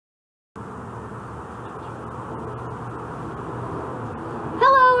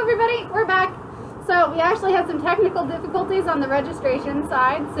everybody, we're back. So we actually had some technical difficulties on the registration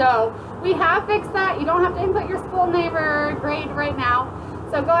side, so we have fixed that. You don't have to input your school name or grade right now.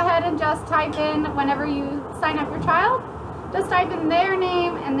 So go ahead and just type in, whenever you sign up your child, just type in their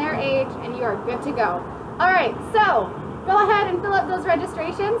name and their age and you are good to go. Alright, so go ahead and fill out those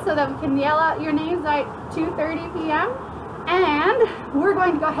registrations so that we can yell out your names at 2:30 p.m. And we're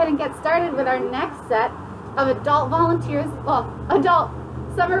going to go ahead and get started with our next set of adult volunteers, well, adult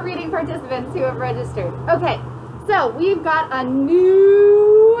summer reading participants who have registered. Okay, so we've got a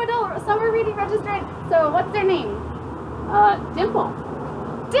new adult summer reading registrant. So what's their name? Dimple.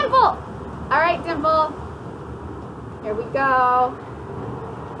 Dimple! Alright, Dimple. Here we go.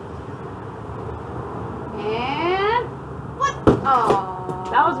 And what? Oh,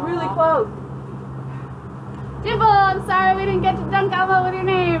 that was really close. Dimple, I'm sorry we didn't get to dunk Elmo with your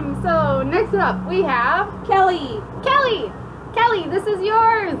name. So next up we have Kelly. Kelly. Kelly, this is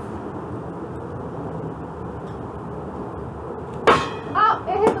yours. Oh,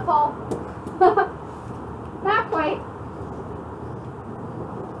 it hit the pole. Not quite.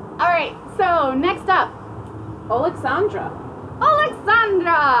 Alright, so next up, Alexandra.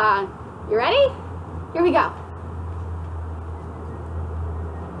 Alexandra. You ready? Here we go.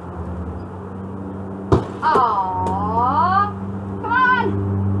 Aww. Come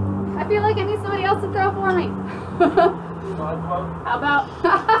on. I feel like I need somebody else to throw for me. How about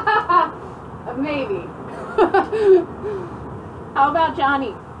maybe. How about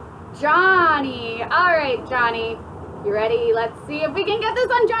Johnny? Johnny. All right, Johnny. You ready? Let's see if we can get this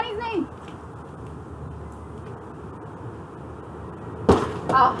on Johnny's name.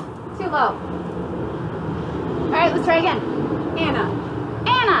 Oh, too low. All right, let's try again. Anna.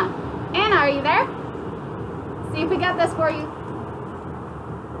 Anna. Anna, are you there? See if we got this for you.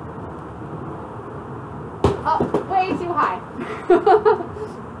 Oh, way too high.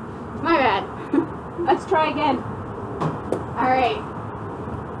 My bad. Let's try again. All right.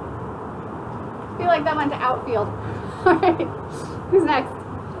 I feel like that went to outfield. All right. Who's next?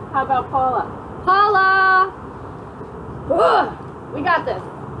 How about Paula? Paula. Ugh, we got this.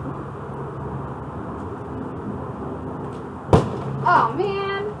 Oh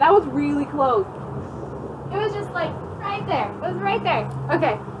man, that was really close. It was just like right there. It was right there.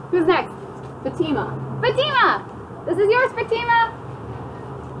 Okay, who's next? Fatima. Fatima! This is yours, Fatima.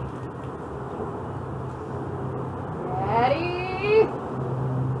 Ready?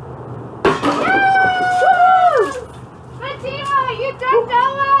 Yes! Fatima, you dunked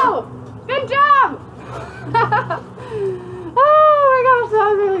Elmo! Good job! Oh my gosh, that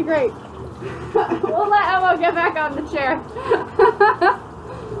was really great. We'll let Elmo get back on the chair.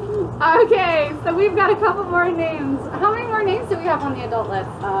 Okay, so we've got a couple more names. How many more names do we have on the adult list?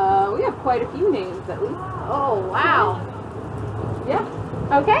 We have quite a few names at least. Oh, wow. Yeah.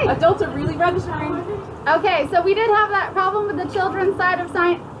 Okay. Adults are really registering. Okay, so we did have that problem with the children's side of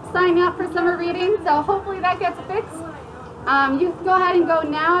signing up for summer reading, so hopefully that gets fixed. You can go ahead and go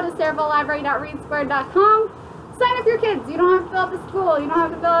now to CervalLibrary.readsquared.com. Sign up your kids. You don't have to fill out the school. You don't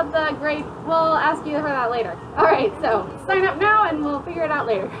have to fill out the grade. We'll ask you for that later. All right, so sign up now and we'll figure it out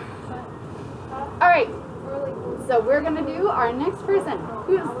later. All right, so we're going to do our next person.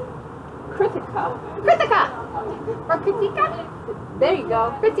 Who's Kritika. Kritika. Or Kritika? There you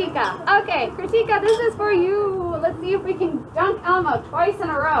go. Kritika. Okay, Kritika, this is for you. Let's see if we can dunk Elmo twice in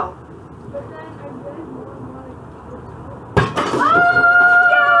a row. Oh!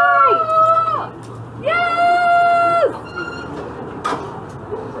 Yay! Yes!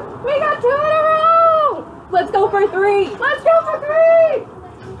 We got 2 in a row! Let's go for 3. Let's go for 3!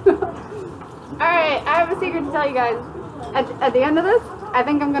 Alright, I have a secret to tell you guys. At the end of this, I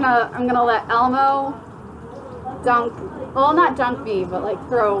think I'm gonna let Elmo dunk, well, not dunk me, but like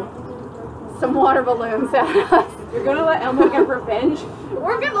throw some water balloons at us. You're gonna let Elmo get revenge?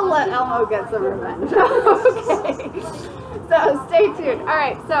 We're gonna let Elmo get some revenge. Okay. So stay tuned.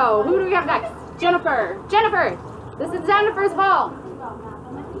 Alright, so who do we have next? Jennifer. Jennifer. This is Jennifer's ball.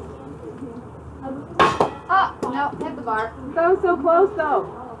 Oh, no, hit the bar. That was so close though.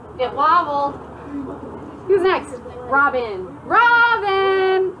 It wobbled. Who's next? Robin.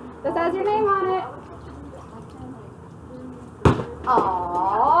 Robin! This has your name on it.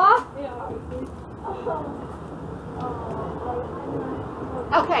 Aww.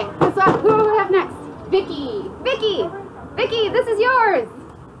 Okay, who do we have next? Vicky. Vicky! Vicky, this is yours!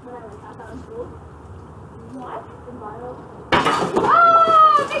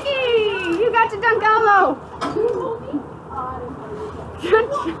 Oh, Vicky! You got to dunk Elmo!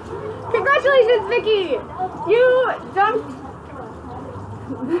 Congratulations, Vicky! You dunked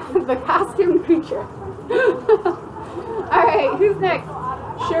the costume creature. Alright, who's next?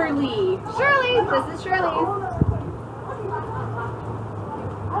 Shirley. Shirley, this is Shirley.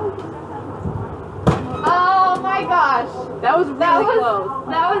 Oh my gosh. That was really close.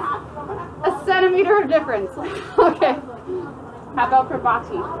 That was a centimeter of difference. Okay. How about for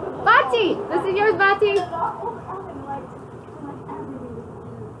Bati? Bati, this is yours, Bati.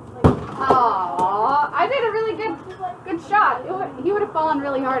 Oh, I did a really good shot. He would have fallen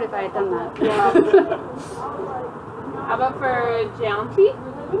really hard if I had done that. Yeah. How about for Janti?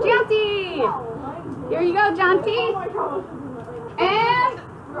 Janti! Here you go, Janti. And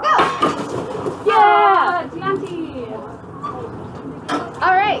go! Yeah! Janti!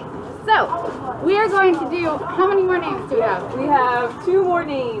 Alright, so we are going to do, how many more names do we have? We have 2 more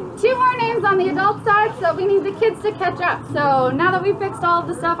names. 2 more names on the adult side, so we need the kids to catch up. So now that we fixed all of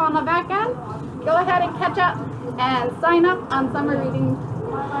the stuff on the back end, go ahead and catch up and sign up on Summer Reading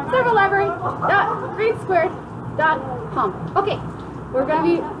serverlibrary.greensquared.com. Okay, we're going to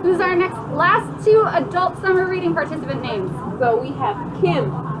be, who's our last 2 adult Summer Reading participant names? So we have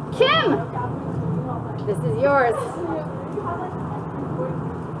Kim. Kim! This is yours.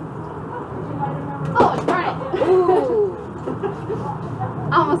 Oh, darn it. Ooh.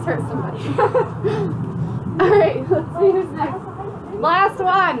 Almost hurt somebody. Alright, let's see who's next. Last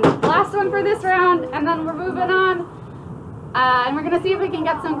one for this round, and then we're moving on. And we're going to see if we can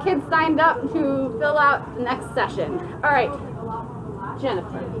get some kids signed up to fill out the next session. Alright,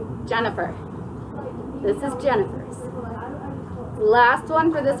 Jennifer. This is Jennifer's. Last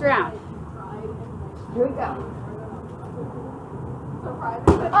one for this round. Here we go.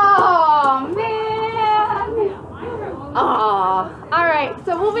 Oh, man. Oh, all right.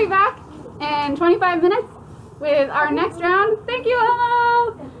 So we'll be back in 25 minutes with our next round. Thank you.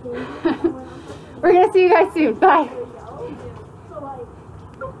 Hello. We're going to see you guys soon. Bye.